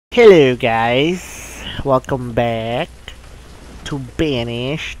Hello guys, welcome back to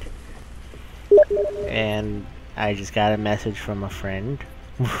Banished. And I just got a message from a friend.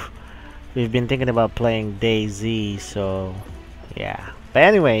 We've been thinking about playing DayZ, so yeah. But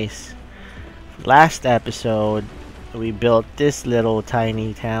anyways, last episode we built this little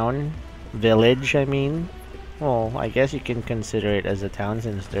tiny town, village I mean. Well, I guess you can consider it as a town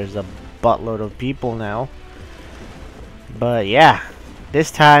since there's a buttload of people now. But yeah, this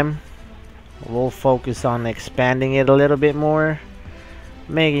time we'll focus on expanding it a little bit more,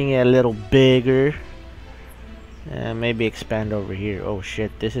 making it a little bigger, and maybe expand over here. Oh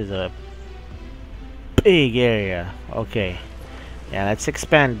shit, this is a big area. Okay, yeah, let's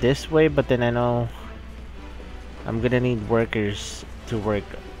expand this way, but then I know I'm gonna need workers to work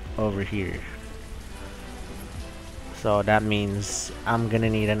over here. So that means I'm gonna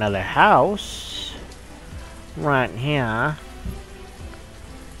need another house right here.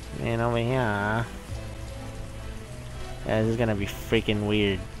 And over here. Yeah, this is gonna be freaking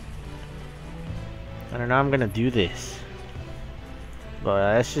weird. I don't know how I'm gonna do this.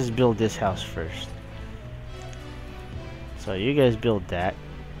 But let's just build this house first. So you guys build that.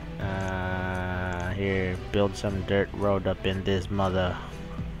 Here, build some dirt road up in this mother.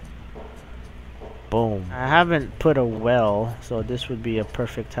 Boom. I haven't put a well, so this would be a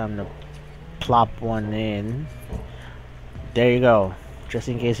perfect time to plop one in. There you go. Just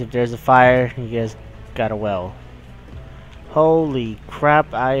in case if there's a fire, you guys got a well. Holy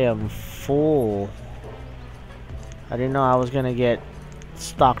crap, I am full. I didn't know I was gonna get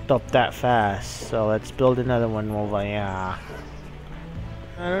stocked up that fast. So let's build another one over here. I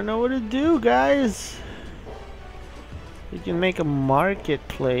don't know what to do, guys. We can make a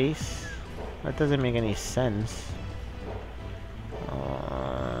marketplace. That doesn't make any sense.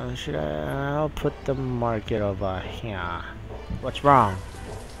 I'll put the market over here. What's wrong?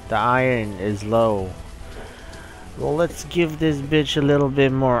 The iron is low. Well, let's give this bitch a little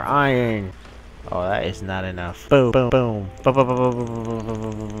bit more iron. Oh, that is not enough. Boom, boom, boom, boom, boom, boom, boom,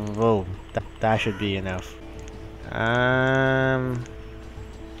 boom, boom. That should be enough.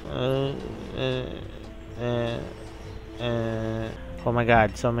 Oh my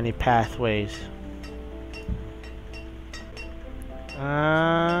god, so many pathways.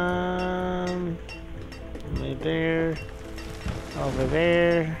 Over there. Over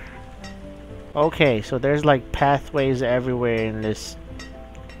there. Okay, so there's like pathways everywhere in this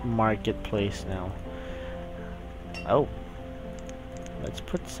marketplace now. Oh. Let's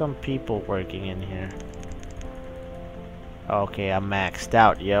put some people working in here. Okay, I'm maxed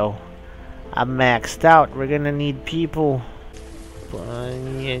out, yo. I'm maxed out. We're gonna need people.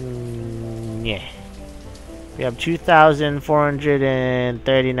 Yeah. We have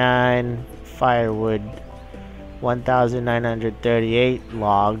 2,439 firewood, 1,938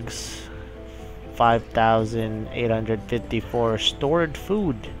 logs, 5,854 stored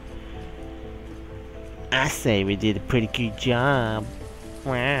food. I say we did a pretty good job.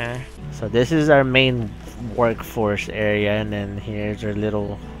 So this is our main workforce area, and then here's our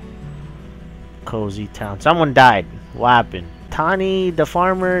little cozy town. Someone died. What happened? Tani the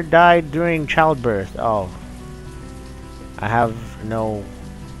farmer died during childbirth. Oh. I have no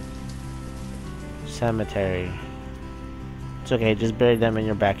cemetery. It's okay, just bury them in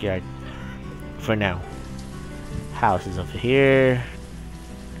your backyard. For now. House is over here.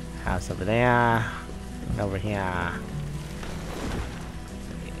 House over there. And over here.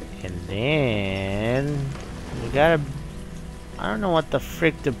 And then we gotta, I don't know what the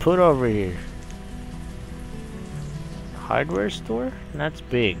frick to put over here. Hardware store? That's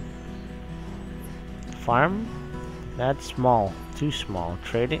big. Farm? That's small. Too small.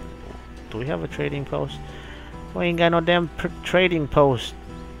 Trading? Do we have a trading post? We ain't got no damn trading post.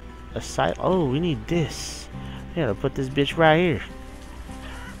 Aside. Oh, we need this. We gotta put this bitch right here.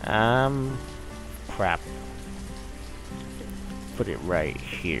 Crap. Put it right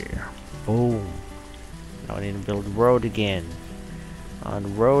here. Boom. Now we need to build the road again. On the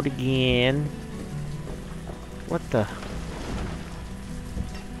road again. What the?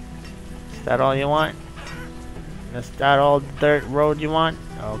 Is that all you want? Is that all the dirt road you want?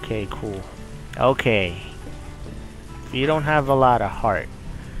 Okay, cool. Okay. If you don't have a lot of heart.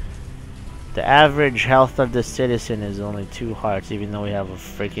 The average health of the citizen is only 2 hearts, even though we have a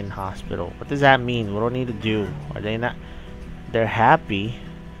freaking hospital. What does that mean? What do I need to do? Are they not? They're happy,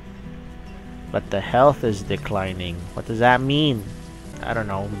 but the health is declining. What does that mean? I don't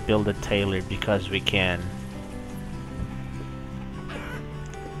know. Build a tailor because we can.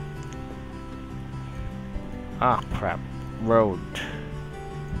 Ah, crap. Road.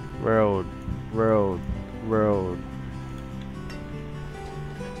 Road. Road. Road.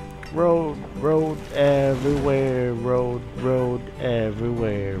 road everywhere, road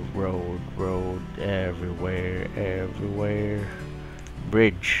everywhere, road everywhere, everywhere.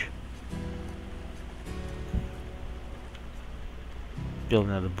 Bridge. Build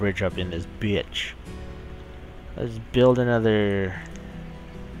another bridge up in this bitch. Let's build another,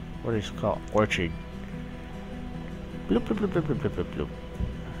 what is it called? Orchard. Bloop, bloop, bloop, bloop, bloop, bloop, bloop, bloop.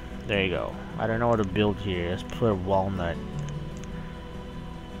 There you go. I don't know what to build here. Let's put a walnut.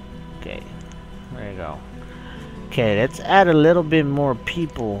 Okay. There you go. Okay, let's add a little bit more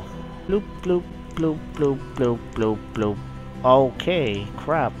people. Bloop, bloop, bloop, bloop, bloop, bloop, bloop. Okay,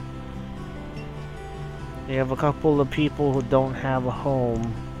 crap. We have a couple of people who don't have a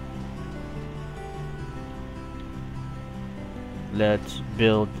home. Let's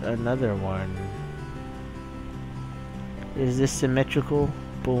build another one. Is this symmetrical?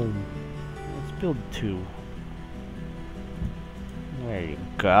 Boom. Let's build 2. There you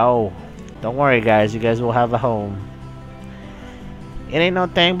go. Don't worry guys, you guys will have a home. It ain't no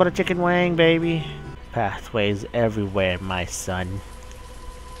thing but a chicken wing, baby. Pathways everywhere, my son.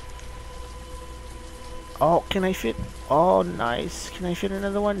 Oh, can I fit? Oh, nice. Can I fit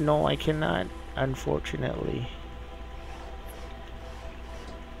another one? No, I cannot, unfortunately.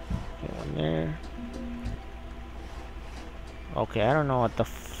 Get one there. Okay, I don't know what the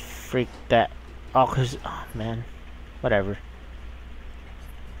freak that... Oh, cause... Oh, man. Whatever.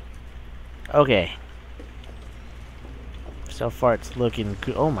 Okay. So far it's looking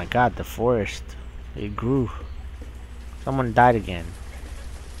good. Oh my god, the forest. It grew. Someone died again.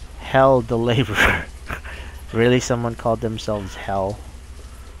 Hell the laborer. Really? Someone called themselves Hell?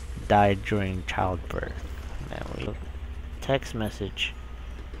 Died during childbirth. Man, we look. Text message.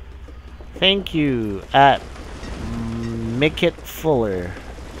 Thank you at Mickett Fuller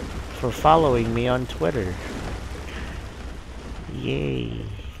for following me on Twitter. Yay.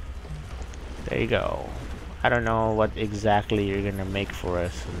 There you go. I don't know what exactly you're gonna make for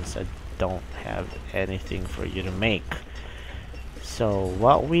us since I don't have anything for you to make. So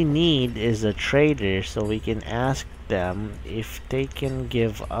what we need is a trader so we can ask them if they can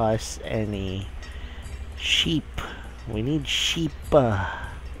give us any sheep. We need sheep.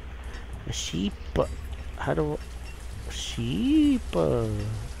 Sheep. How do sheep?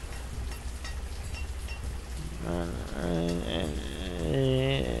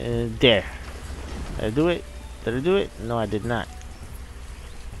 There. Did I do it? Did I do it? No, I did not.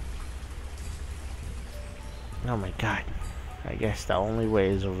 Oh my god. I guess the only way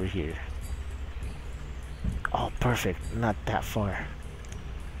is over here. Oh, perfect. Not that far.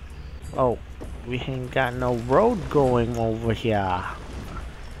 Oh, we ain't got no road going over here.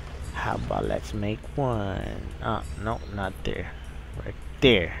 How about let's make one? No, not there. Right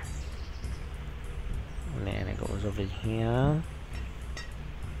there. And then it goes over here.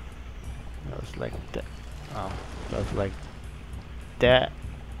 Goes like that. Oh, goes like that.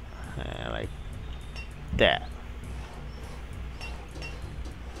 And like that.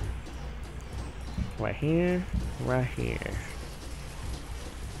 Right here, right here.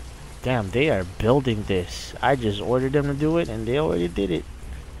 Damn, they are building this. I just ordered them to do it and they already did it.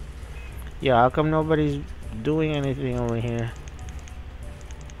 Yeah, how come nobody's doing anything over here?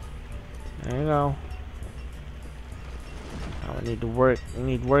 There you go. Now we need to work. We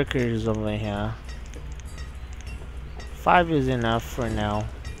need workers over here. 5 is enough for now.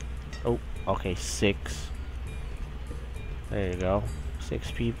 Oh, okay, 6. There you go.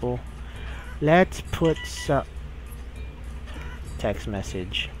 6 people. Let's put some text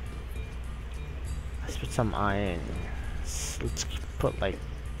message. Let's put some iron. Let's put like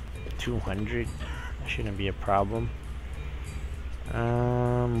 200. That shouldn't be a problem.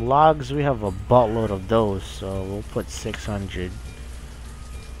 Logs, we have a buttload of those, so we'll put 600.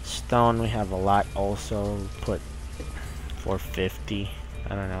 Stone, we have a lot also. We'll put 450.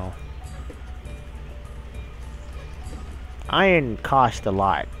 I don't know. Iron cost a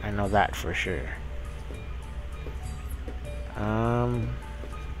lot. I know that for sure. Iron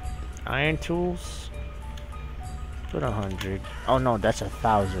tools. Put 100. Oh no, that's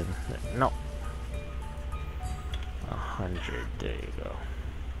 1,000. No. 100. There you go.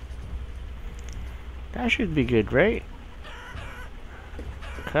 That should be good, right?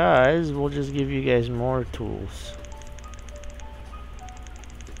 Cause we'll just give you guys more tools.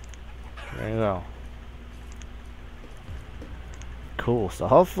 There you go. Cool. So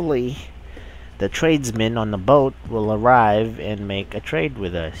hopefully the tradesmen on the boat will arrive and make a trade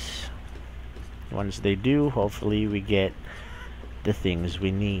with us. Once they do, hopefully we get the things we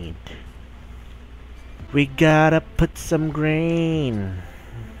need. We gotta put some grain.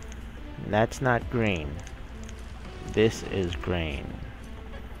 That's not grain. This is grain.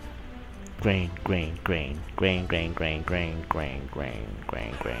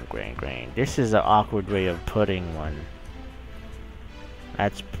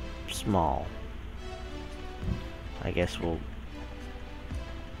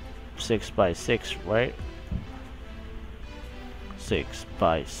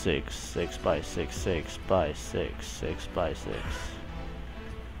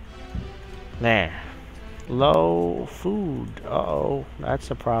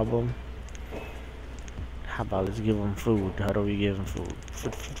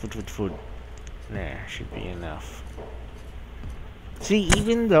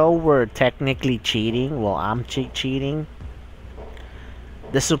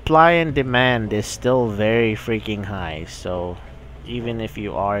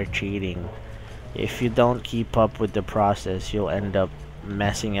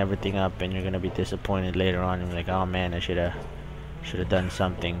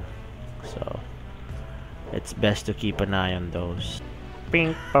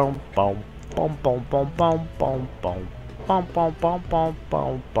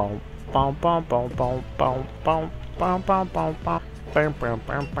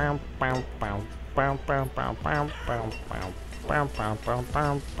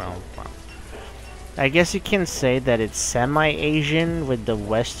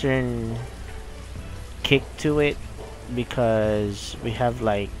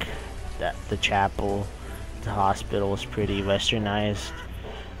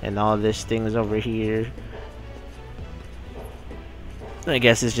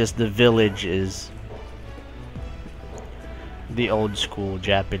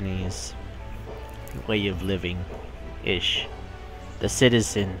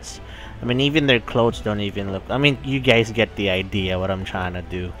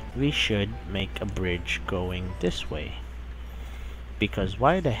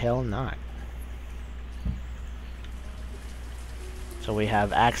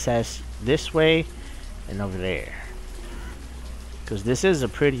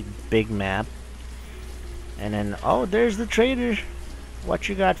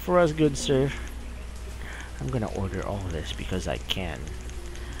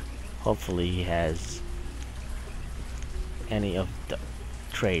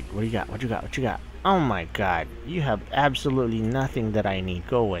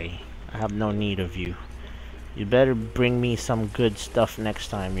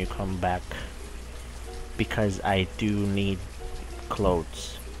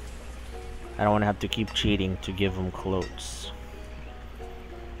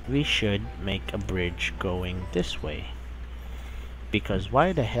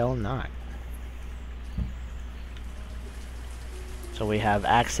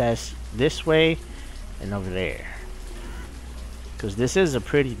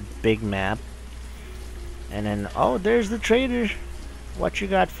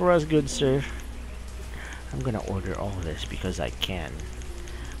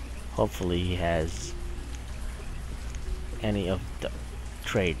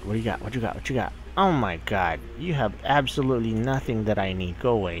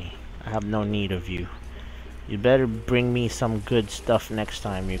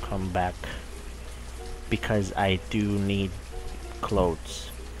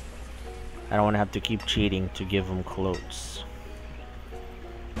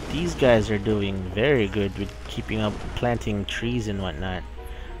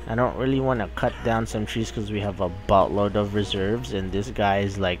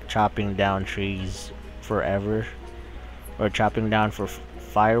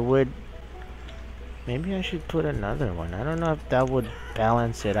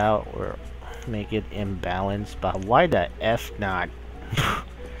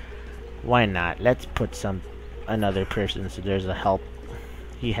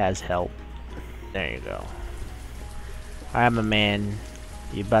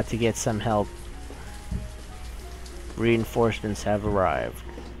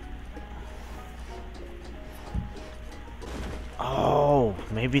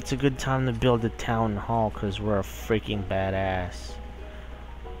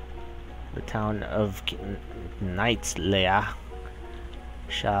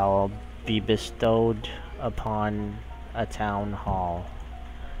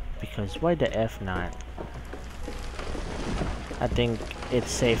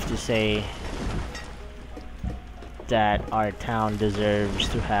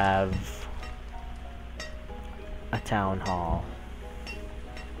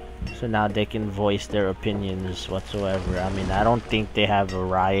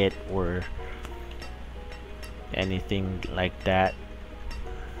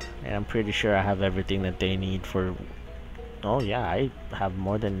 And I'm pretty sure I have everything that they need for... Oh yeah, I have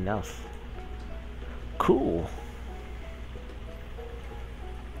more than enough. Cool.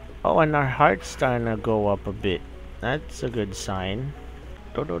 Oh, and our heart's starting to go up a bit. That's a good sign.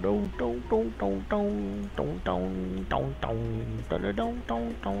 The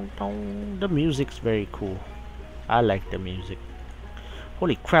music's very cool. I like the music.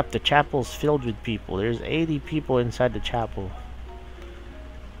 Holy crap, the chapel's filled with people. There's 80 people inside the chapel.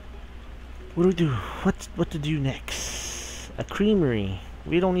 What do we do? What to do next? A creamery.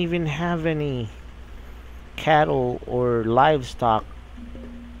 We don't even have any cattle or livestock,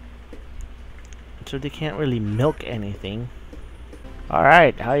 so they can't really milk anything.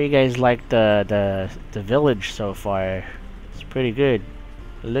 Alright, how you guys like the village so far? It's pretty good.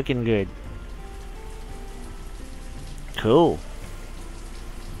 Looking good. Cool.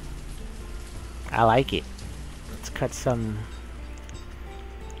 I like it. Let's cut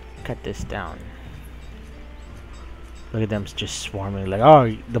this down. Look at them just swarming. Like,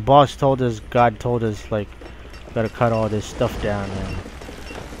 oh, the boss told us, God told us, like, gotta cut all this stuff down and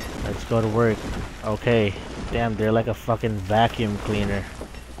let's go to work. Okay. Damn, they're like a fucking vacuum cleaner.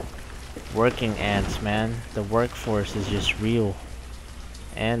 Working ants, man. The workforce is just real.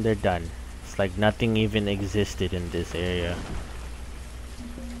 And they're done. It's like nothing even existed in this area.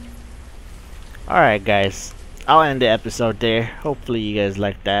 Alright guys, I'll end the episode there. Hopefully you guys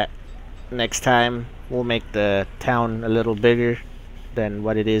like that. Next time, we'll make the town a little bigger than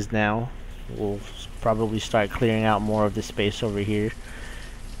what it is now. We'll probably start clearing out more of the space over here.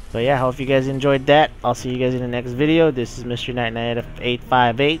 But yeah, hope you guys enjoyed that. I'll see you guys in the next video. This is Mr. Nightlair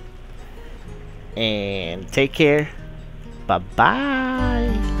 858. And take care.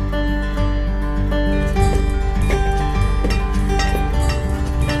 Bye-bye.